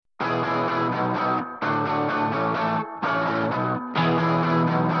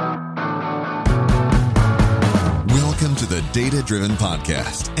data-driven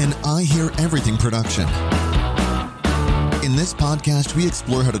podcast, and I Hear Everything production. In this podcast, we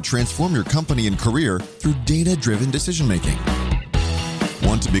explore how to transform your company and career through data-driven decision-making.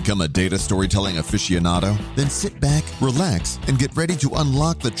 Want to become a data storytelling aficionado? Then sit back, relax, and get ready to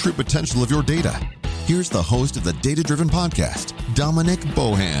unlock the true potential of your data. Here's the host of the Data-Driven Podcast, Dominic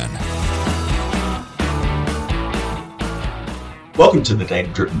Bohan. Welcome to the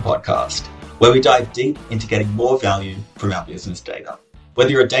Data-Driven Podcast, where we dive deep into getting more value from our business data. Whether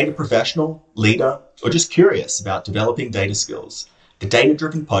you're a data professional, leader, or just curious about developing data skills, the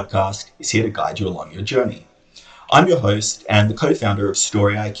Data-Driven Podcast is here to guide you along your journey. I'm your host and the co-founder of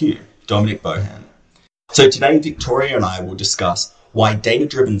Story IQ, Dominic Bohan. So today, Victoria and I will discuss why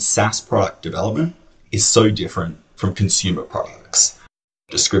data-driven SaaS product development is so different from consumer products.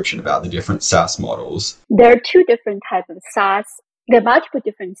 Description about the different SaaS models. There are two different types of SaaS. There are multiple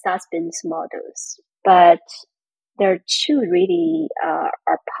different SaaS business models, but there are two really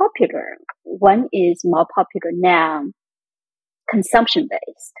are popular. One is more popular now,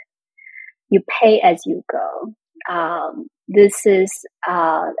 consumption-based. You pay as you go. This is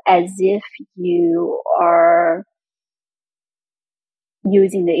as if you are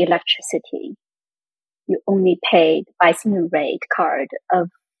using the electricity. You only paid by single rate card of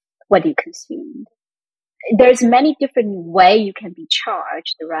what you consumed. There's many different ways you can be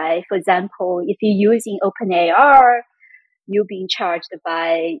charged, right? For example, if you're using OpenAR, you're being charged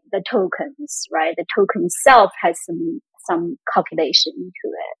by the tokens, right? The token itself has some calculation into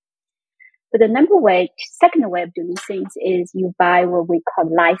it. But the second way of doing things is you buy what we call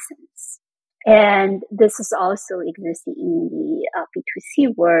license. And this is also existing in the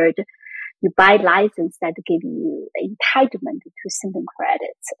B2C world. You buy license that give you entitlement to certain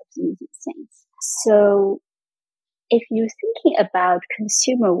credits of using things. So if you're thinking about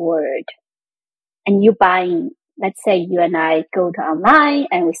consumer world and you're buying, let's say you and I go to online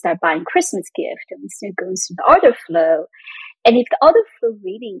and we start buying Christmas gift and we start going through the order flow. And if the order flow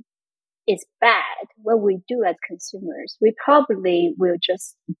really is bad, what we do as consumers, we probably will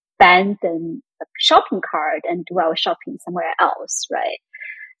just abandon the shopping cart and do our shopping somewhere else, right?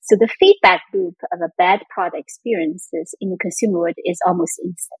 So the feedback loop of a bad product experiences in the consumer world is almost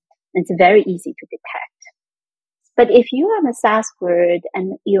instant. It's very easy to detect. But if you are in a SaaS world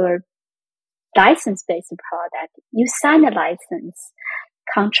and you're license-based product, you sign a license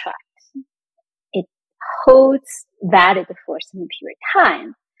contract. It holds valid for a certain period of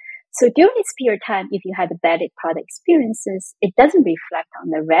time. So during this period of time, if you had bad product experiences, it doesn't reflect on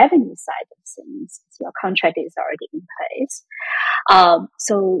the revenue side of things. Your contract is already in place.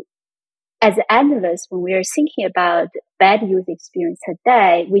 So as analysts, when we are thinking about bad user experience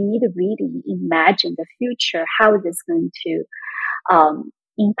today, we need to really imagine the future. How is this going to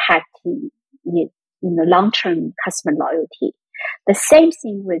impact long-term customer loyalty? The same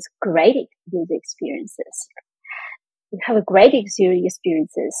thing with great user experiences. We have a great user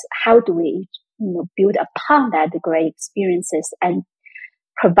experiences. How do we build upon that great experiences and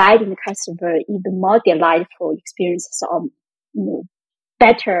providing the customer even more delightful experiences on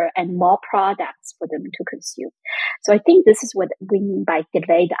better and more products for them to consume. So I think this is what we mean by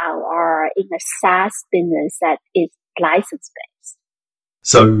delayed ROI in a SaaS business that is license-based.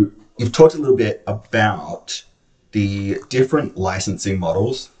 So you've talked a little bit about the different licensing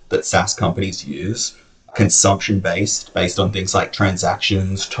models that SaaS companies use, consumption-based, based on things like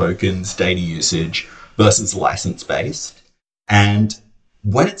transactions, tokens, data usage, versus license-based. And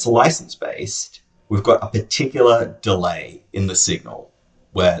when it's license-based, we've got a particular delay in the signal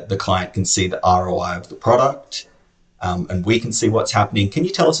where the client can see the ROI of the product and we can see what's happening. Can you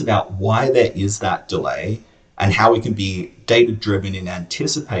tell us about why there is that delay and how we can be data-driven in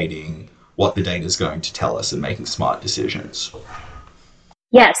anticipating what the data is going to tell us and making smart decisions?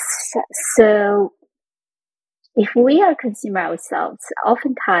 Yes. So if we are a consumer ourselves,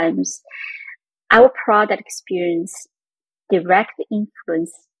 oftentimes our product experience directly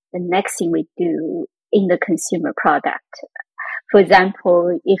influence the next thing we do in the consumer product. For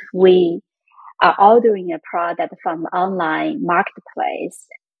example, if we are ordering a product from online marketplace,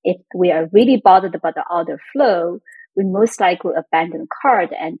 if we are really bothered about the order flow, we most likely abandon the cart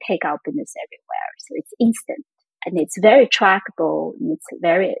and take our business everywhere. So it's instant and it's very trackable and it's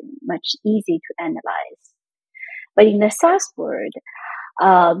very much easy to analyze. But in the SaaS world,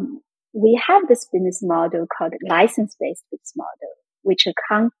 we have this business model called license-based business model, which a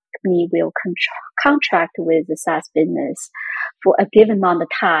company will contract with the SaaS business for a given amount of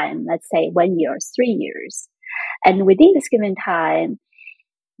time, let's say 1 year or 3 years. And within this given time,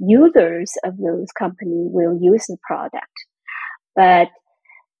 users of those companies will use the product. But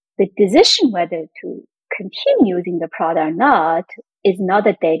the decision whether to continue using the product or not is not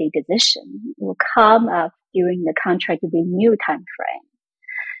a daily decision. It will come up during the contract renew time frame.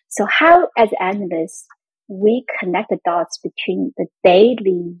 So how, as analysts, we connect the dots between the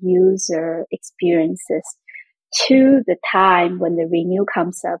daily user experiences to the time when the renew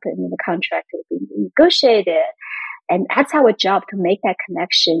comes up and the contract will be negotiated. And that's our job, to make that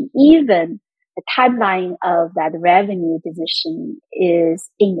connection. Even the timeline of that revenue decision is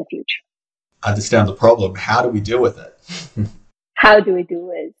in the future. I understand the problem. How do we deal with it? How do we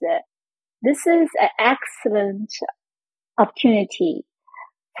do it? This is an excellent opportunity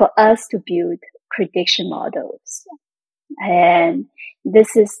for us to build prediction models. And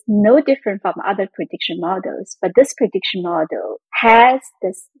this is no different from other prediction models, but this prediction model has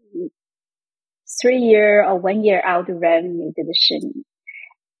this 3-year or 1-year out revenue decision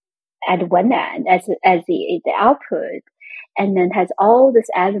at one end as the output, and then has all these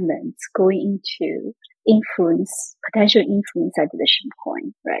elements going into potential influence at decision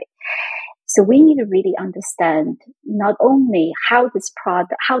point, right? So we need to really understand not only how the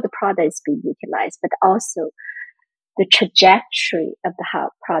product is being utilized, but also the trajectory of the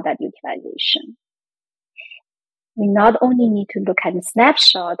product utilization. We not only need to look at a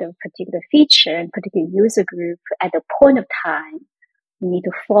snapshot of a particular feature and particular user group at a point of time. We need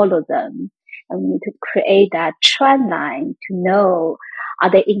to follow them, and we need to create that trend line to know, are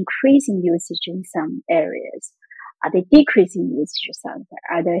they increasing usage in some areas? Are they decreasing usage somewhere?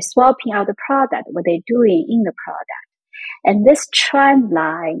 Are they swapping out the product? What they're doing in the product? And this trend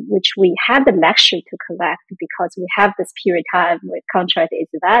line, which we have the luxury to collect because we have this period of time where contract is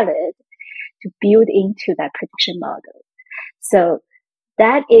valid, to build into that prediction model. So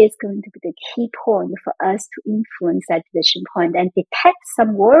that is going to be the key point for us to influence that decision point and detect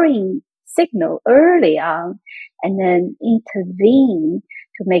some worrying signal early on, and then intervene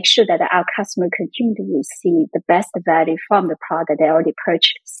to make sure that our customer continue to receive the best value from the product they already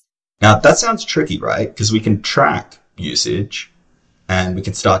purchased. Now, that sounds tricky, right? Because we can track usage and we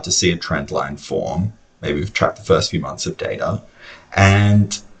can start to see a trend line form. Maybe we've tracked the first few months of data.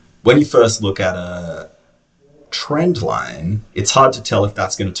 And when you first look at a trend line, it's hard to tell if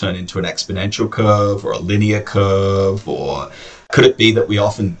that's going to turn into an exponential curve or a linear curve, or could it be that we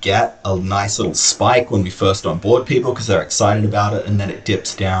often get a nice little spike when we first onboard people because they're excited about it and then it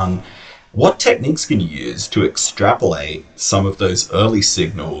dips down? What techniques can you use to extrapolate some of those early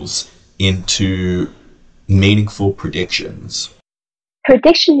signals into meaningful predictions?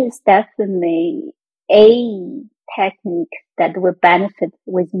 Prediction is definitely a technique that will benefit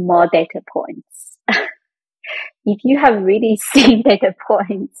with more data points. If you have really seen data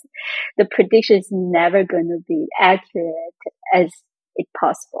points, the prediction is never going to be accurate as it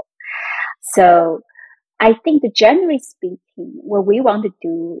possible. So I think that generally speaking, what we want to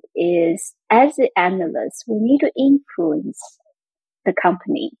do is, as an analyst, we need to influence the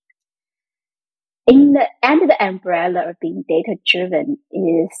company. Under the umbrella of being data driven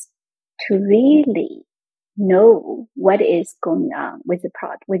is to really know what is going on with the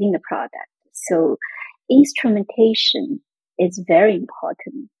product, within the product. So instrumentation is very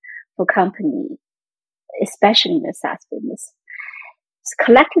important for company, especially in the SaaS business. So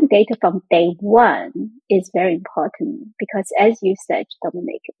collecting data from day one is very important because, as you said,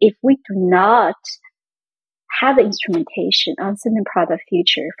 Dominic, if we do not have instrumentation on certain product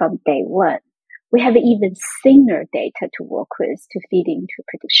feature from day one, we have even thinner data to work with to feed into a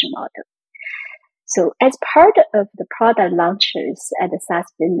prediction model. So as part of the product launches at the SaaS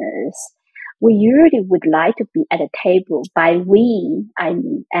business, we usually would like to be at a table. By we, I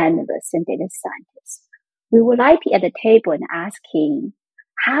mean analysts and data scientists. We would like to be at the table and asking,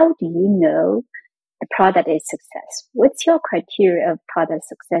 how do you know the product is success? What's your criteria of product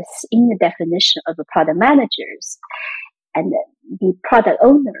success in the definition of the product managers and the product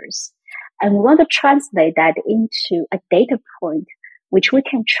owners? And we want to translate that into a data point which we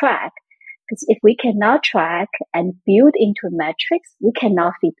can track. Because if we cannot track and build into metrics, we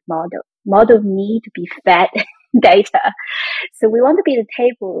cannot feed model. Model need to be fed data. So we want to be at the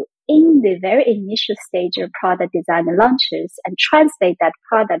table in the very initial stage of product design and launches and translate that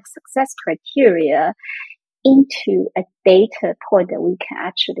product success criteria into a data point that we can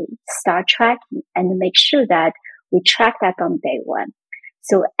actually start tracking and make sure that we track that on day one.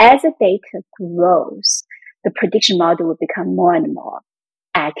 So as the data grows, the prediction model will become more and more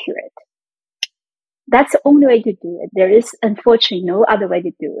accurate. That's the only way to do it. There is unfortunately no other way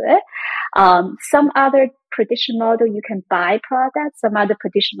to do it. Some other prediction model you can buy products. Some other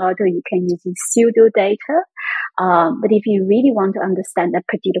prediction model you can use in pseudo data. But if you really want to understand the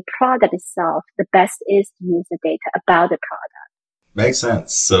particular product itself, the best is to use the data about the product. Makes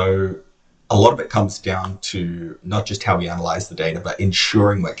sense. So a lot of it comes down to not just how we analyze the data, but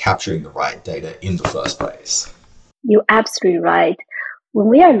ensuring we're capturing the right data in the first place. You're absolutely right. When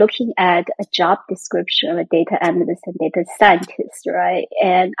we are looking at a job description of a data analyst and data scientist, right?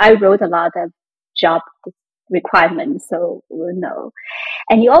 And I wrote a lot of job requirements, so we'll know.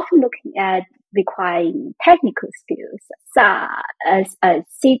 And you're often looking at requiring technical skills,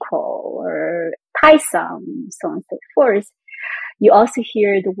 SQL or Python, so on and so forth. You also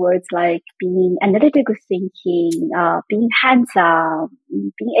hear the words like being analytical thinking, being hands-on,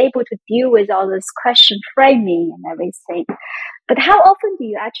 being able to deal with all this question framing and everything. But how often do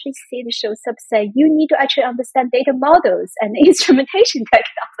you actually see the shows up say you need to actually understand data models and instrumentation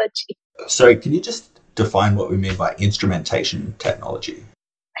technology? So can you just define what we mean by instrumentation technology?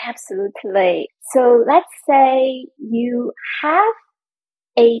 Absolutely. So let's say you have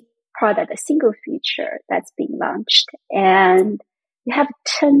a product, a single feature that's being launched, and you have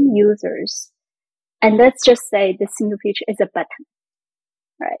 10 users. And let's just say the single feature is a button,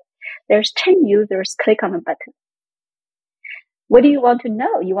 right? There's 10 users click on a button. What do you want to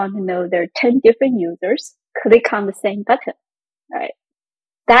know? You want to know there are 10 different users click on the same button, right?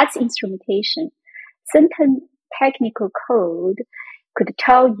 That's instrumentation. Certain technical code could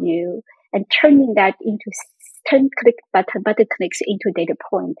tell you and turning that into 10 button clicks into data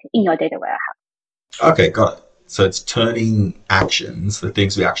point in your data warehouse. Okay, got it. So it's turning actions, the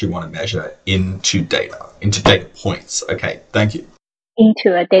things we actually want to measure, into data points. Okay, thank you.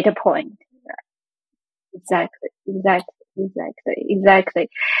 Into a data point. Exactly.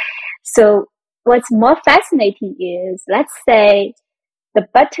 So what's more fascinating is, let's say the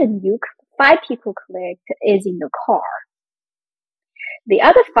button 5 people clicked is in the car. The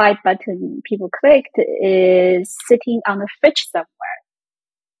other 5 button people clicked is sitting on a fridge somewhere.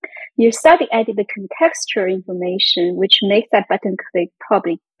 You start adding the contextual information, which makes that button click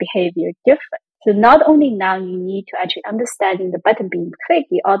probably behavior different. So not only now you need to actually understanding the button being clicked,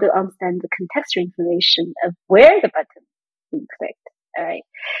 you also understand the contextual information of where the button being clicked. All right.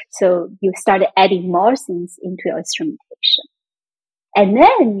 So you started adding more things into your instrumentation. And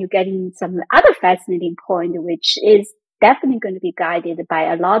then you're getting some other fascinating point, which is definitely going to be guided by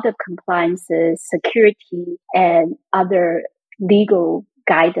a lot of compliances, security, and other legal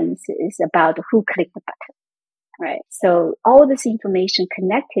guidances about who clicked the button. Right. So all this information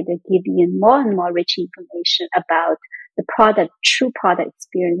connected to give you more and more rich information about the product, true product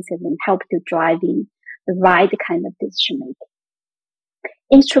experiences, and help to driving the right kind of decision making.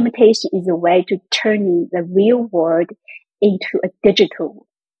 Instrumentation is a way to turning the real world into a digital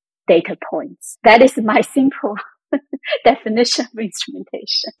data points. That is my simple definition of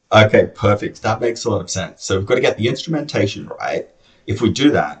instrumentation. Okay, perfect. That makes a lot of sense. So we've got to get the instrumentation right. If we do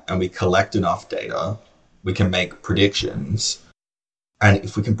that and we collect enough data, we can make predictions. And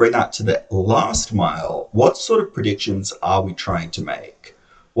if we can bring that to the last mile, what sort of predictions are we trying to make?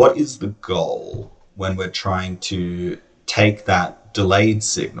 What is the goal when we're trying to take that delayed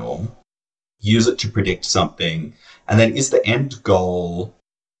signal, use it to predict something, and then is the end goal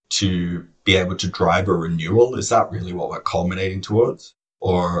to be able to drive a renewal? Is that really what we're culminating towards?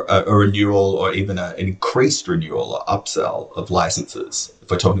 Or a renewal, or even an increased renewal or upsell of licenses,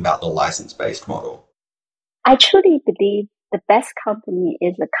 if we're talking about the license-based model? I truly believe the best company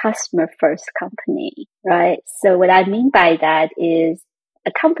is a customer-first company, right? So what I mean by that is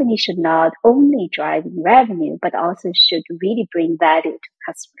a company should not only drive revenue, but also should really bring value to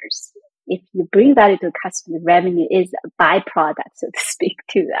customers. If you bring value to customers, revenue is a byproduct, so to speak,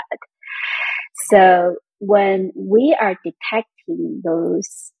 to that. So when we are detecting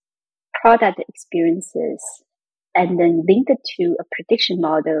those product experiences and then link it to a prediction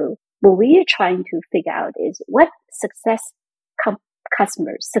model, what we are trying to figure out is what success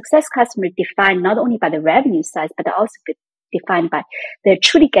customers defined not only by the revenue side, but also defined by they're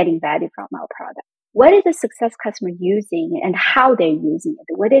truly getting value from our product. What is a success customer using and how they're using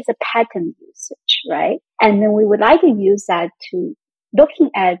it? What is a pattern usage, right? And then we would like to use that to looking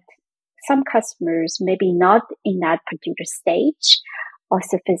at some customers maybe not in that particular stage or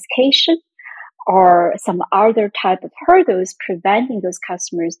sophistication or some other type of hurdles preventing those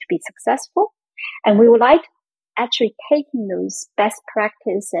customers to be successful. And we would like actually taking those best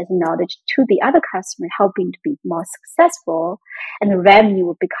practice as knowledge to the other customer, helping to be more successful, and the revenue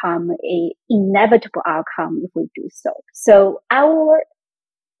will become a inevitable outcome if we do so. So our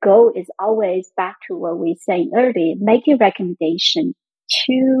goal is always back to what we said earlier, making recommendation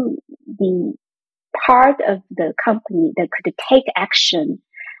to the part of the company that could take action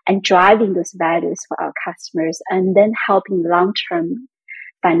and driving those values for our customers, and then helping long-term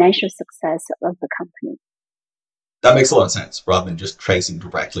financial success of the company. That makes a lot of sense rather than just chasing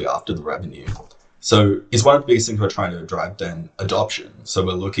directly after the revenue. So is one of the biggest things we're trying to drive then adoption. So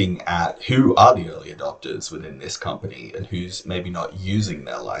we're looking at who are the early adopters within this company and who's maybe not using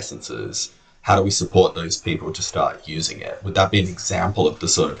their licenses. How do we support those people to start using it? Would that be an example of the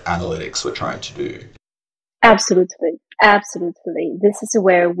sort of analytics we're trying to do? Absolutely. Absolutely. This is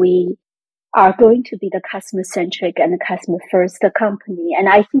where we are going to be the customer centric and the customer first company. And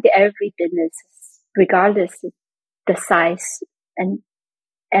I think every business, regardless of the size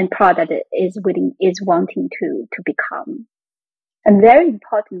and product is wanting to become. A very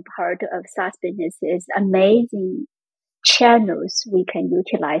important part of SaaS business is amazing channels we can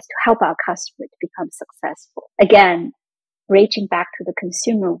utilize to help our customers to become successful. Again, reaching back to the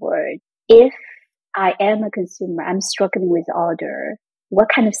consumer world, if I am a consumer, I'm struggling with order, what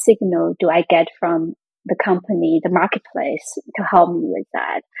kind of signal do I get from the company, the marketplace to help me with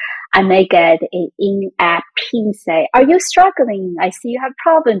that? I may get an in-app ping say, are you struggling? I see you have a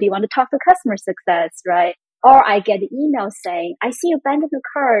problem. Do you want to talk to customer success, right? Or I get an email saying, I see you abandoned the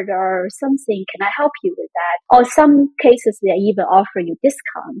cart or something. Can I help you with that? Or some cases, they even offer you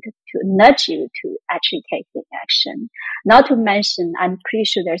discount to nudge you to actually take the action. Not to mention, I'm pretty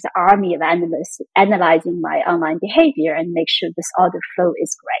sure there's an army of analysts analyzing my online behavior and make sure this order flow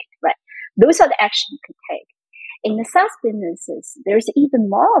is great, right? Those are the actions you can take. In the SaaS businesses, there's even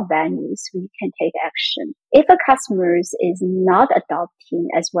more venues we can take action. If a customer is not adopting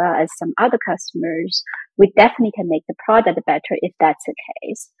as well as some other customers, we definitely can make the product better if that's the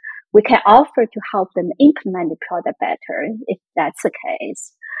case. We can offer to help them implement the product better if that's the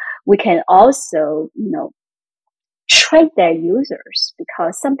case. We can also, train their users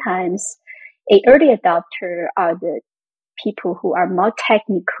because sometimes an early adopter are the people who are more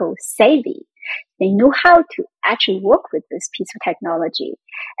technical savvy. They know how to actually work with this piece of technology.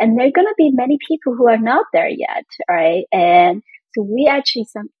 And there are going to be many people who are not there yet, right? And so we actually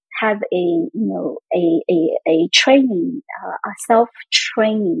have a training, a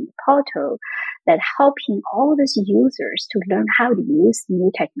self-training portal that helping all these users to learn how to use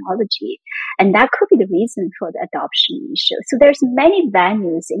new technology. And that could be the reason for the adoption issue. So there's many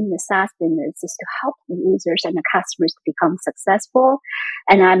venues in the SaaS businesses to help the users and the customers to become successful.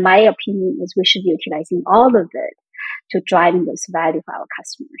 And my opinion is we should be utilizing all of it to driving those value for our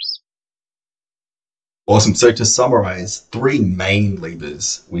customers. Awesome. So to summarize, 3 main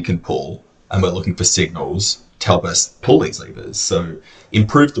levers we can pull, and we're looking for signals to help us pull these levers. So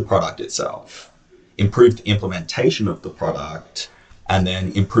improve the product itself, improve the implementation of the product, and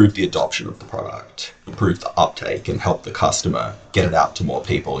then improve the adoption of the product, improve the uptake and help the customer get it out to more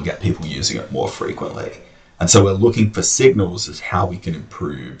people and get people using it more frequently. And so we're looking for signals as how we can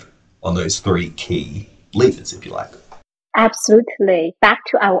improve on those 3 key levers, if you like. Absolutely. Back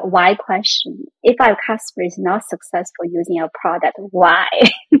to our why question. If our customer is not successful using our product, why?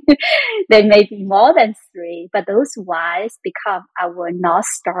 There may be more than 3, but those whys become our North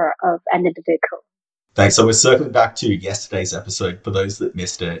Star of analytical. Thanks. So we're circling back to yesterday's episode for those that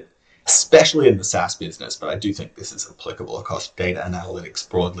missed it, especially in the SaaS business, but I do think this is applicable across data and analytics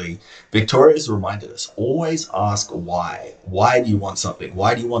broadly. Victoria has reminded us, always ask why. Why do you want something?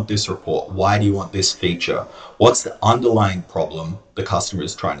 Why do you want this report? Why do you want this feature? What's the underlying problem the customer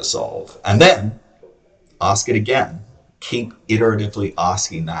is trying to solve? And then ask it again. Keep iteratively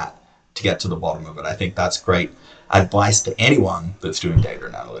asking that to get to the bottom of it. I think that's great advice to anyone that's doing data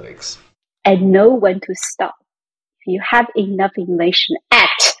and analytics. And know when to stop. If you have enough information,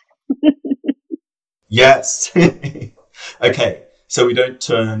 act. Yes. Okay. So we don't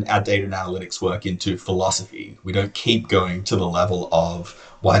turn our data and analytics work into philosophy. We don't keep going to the level of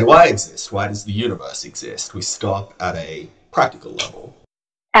why do I exist? Why does the universe exist? We stop at a practical level.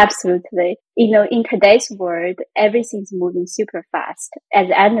 Absolutely. In today's world, everything's moving super fast. As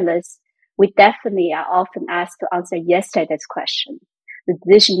analysts, we definitely are often asked to answer yesterday's question. The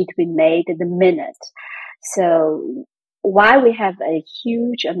decision needs to be made in the minute. So while we have a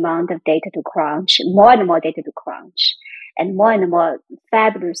huge amount of data to crunch, more and more data to crunch, and more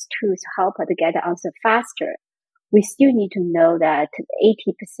fabulous tools to help us to get the answer faster, we still need to know that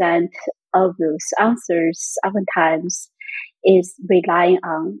 80% of those answers oftentimes is relying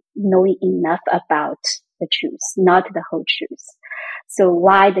on knowing enough about the truth, not the whole truth. So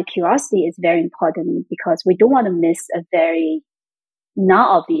why the curiosity is very important, because we don't want to miss a very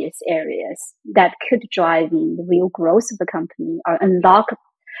non-obvious areas that could drive in the real growth of the company or unlock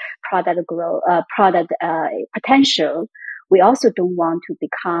product growth, product potential. We also don't want to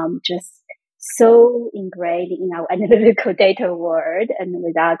become just so ingrained in our analytical data world, and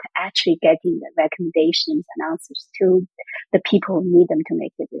without actually getting the recommendations and answers to the people who need them to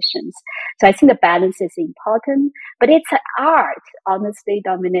make decisions. So I think the balance is important, but it's an art. Honestly,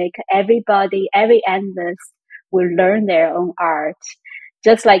 Dominic, every analyst will learn their own art,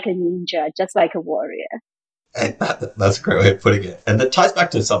 just like a ninja, just like a warrior. And that's a great way of putting it. And that ties back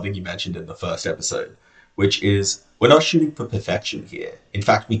to something you mentioned in the first episode, which is we're not shooting for perfection here. In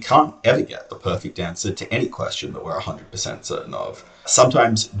fact, we can't ever get the perfect answer to any question that we're 100% certain of.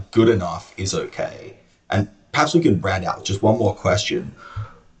 Sometimes good enough is okay. And perhaps we can round out with just one more question.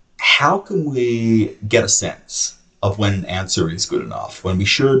 How can we get a sense of when an answer is good enough, when we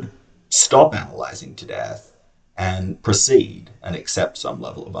should stop analyzing to death and proceed and accept some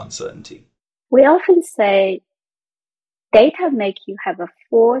level of uncertainty? We often say data make you have a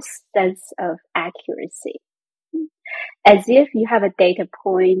false sense of accuracy. As if you have a data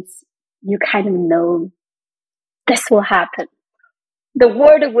points, you kind of know this will happen. The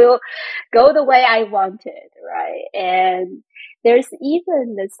world will go the way I want it, right? And there's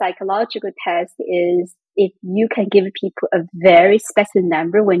even the psychological test is if you can give people a very specific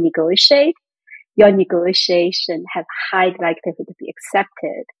number when you negotiate, your negotiation have high likelihood to be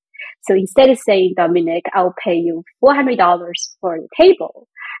accepted. So instead of saying, Dominic, I'll pay you $400 for the table,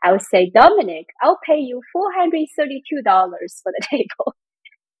 I would say, Dominic, I'll pay you $432 for the table.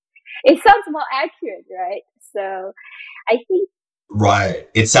 It sounds more accurate, right? So I think. Right.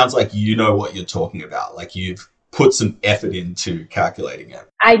 It sounds like you know what you're talking about. Like you've put some effort into calculating it.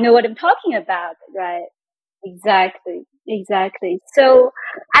 I know what I'm talking about, right? Exactly. So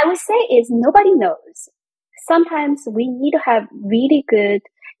I would say is nobody knows. Sometimes we need to have really good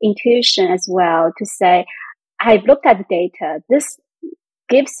intuition as well to say, I've looked at the data. This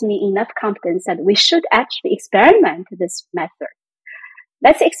gives me enough confidence that we should actually experiment this method.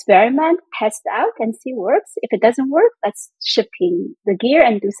 Let's experiment, test out and see works. If it doesn't work, let's shifting the gear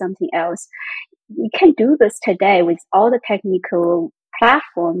and do something else. We can do this today with all the technical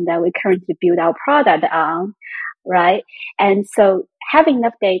platform that we currently build our product on, right? And so having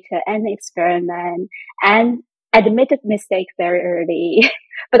enough data and experiment and admit a mistake very early,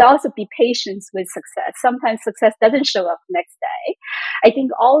 but also be patient with success. Sometimes success doesn't show up next day. I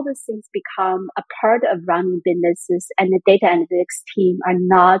think all those things become a part of running businesses, and the data analytics team are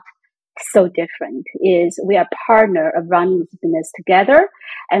not so different. Is we are partner of running this business together,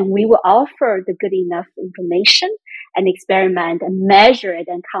 and we will offer the good enough information and experiment and measure it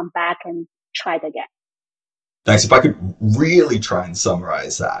and come back and try it again. Thanks. If I could really try and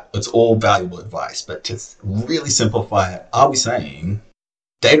summarize that, it's all valuable advice, but to really simplify it, are we saying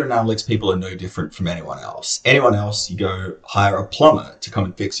data analytics people are no different from anyone else? Anyone else, you go hire a plumber to come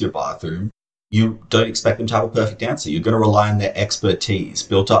and fix your bathroom. You don't expect them to have a perfect answer. You're going to rely on their expertise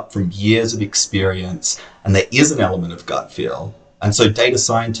built up from years of experience, and there is an element of gut feel. And so data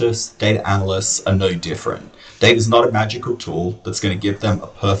scientists, data analysts are no different. Data is not a magical tool that's going to give them a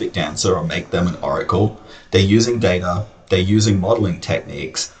perfect answer or make them an oracle. They're using data, they're using modeling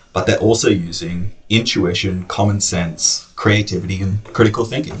techniques, but they're also using intuition, common sense, creativity, and critical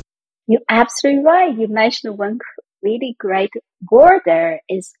thinking. You're absolutely right. You mentioned one really great word there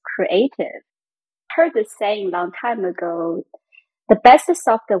is creative. I heard this saying a long time ago, the best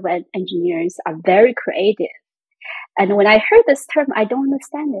software engineers are very creative. And when I heard this term, I don't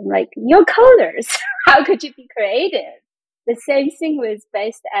understand it. Like, you're coders. How could you be creative? The same thing with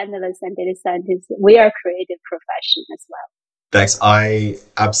base analysts and data scientists. We are creative profession as well. Thanks. I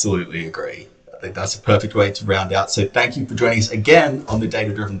absolutely agree. I think that's a perfect way to round out. So thank you for joining us again on the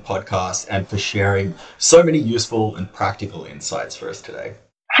Data Driven podcast and for sharing so many useful and practical insights for us today.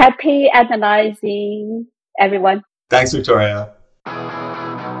 Happy analyzing, everyone. Thanks, Victoria.